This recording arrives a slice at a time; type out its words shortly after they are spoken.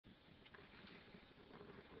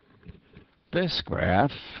This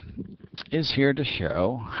graph is here to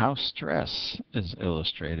show how stress is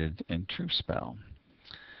illustrated in Truespel.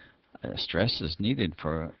 Stress is needed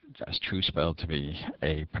for Truespel to be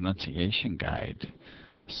a pronunciation guide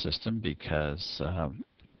system because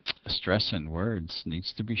stress in words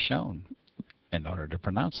needs to be shown in order to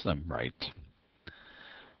pronounce them right.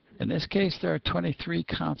 In this case, there are 23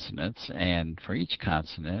 consonants, and for each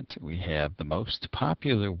consonant, we have the most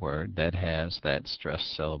popular word that has that stress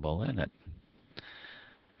syllable in it.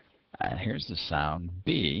 Here's the sound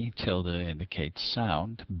B. Tilde indicates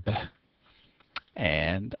sound B.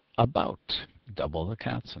 And about, double the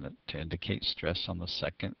consonant to indicate stress on the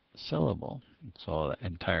second syllable. So the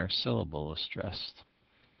entire syllable is stressed.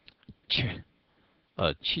 Ch,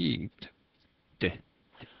 achieved. D,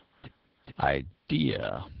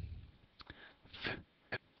 idea.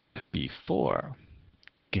 F, before.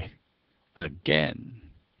 G, again.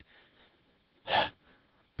 H,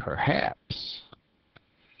 perhaps.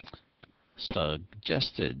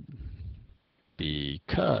 Suggested.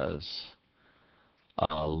 Because.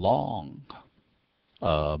 Along.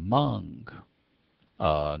 Among.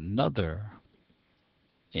 Another.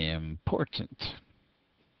 Important.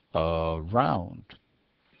 Around.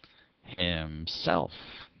 Himself.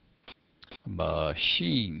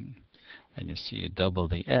 Machine. And you see you double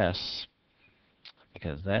the S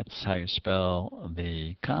because that's how you spell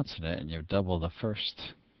the consonant, and you double the first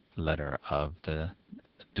letter of the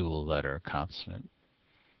dual letter consonant.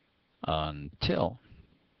 Until.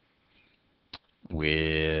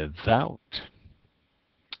 Without.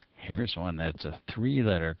 Here's one that's a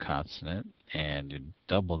three-letter consonant, and you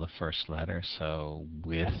double the first letter, so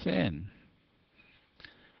within.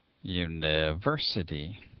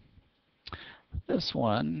 University. This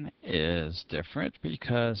one is different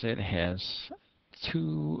because it has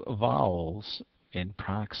two vowels in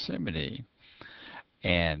proximity,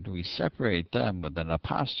 and we separate them with an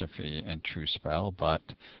apostrophe in Truespel, but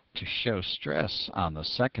to show stress on the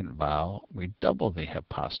second vowel, we double the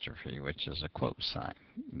apostrophe, which is a quote sign.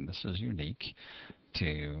 And this is unique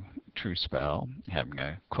to Truespel, having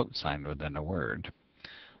a quote sign within a word.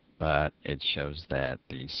 But it shows that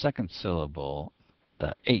the second syllable,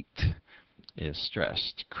 the eight, is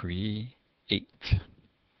stressed. Create.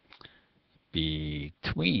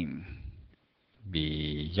 Between.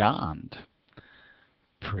 Beyond.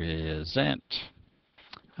 Present.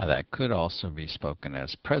 That could also be spoken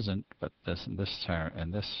as present, but this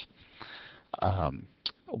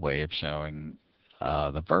way of showing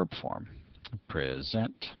the verb form.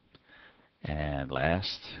 Present. And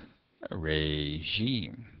last,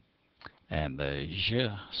 regime. And the j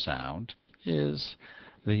sound is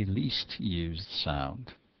the least used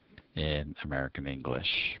sound in American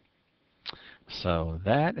English. So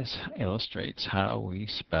that illustrates how we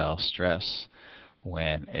spell stress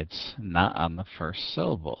when it's not on the first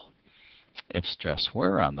syllable. If stress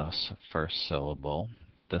were on the first syllable,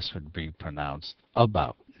 this would be pronounced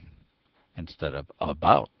about instead of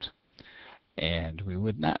about. And we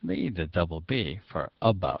would not need the double B for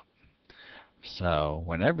about. So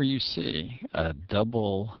whenever you see a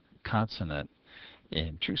double consonant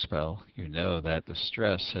in Truespel, you know that the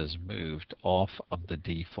stress has moved off of the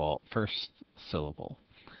default first syllable.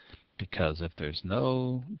 Because if there's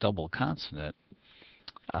no double consonant,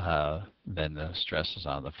 then the stress is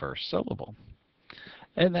on the first syllable.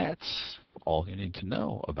 And that's all you need to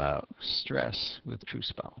know about stress with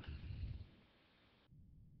Truespel.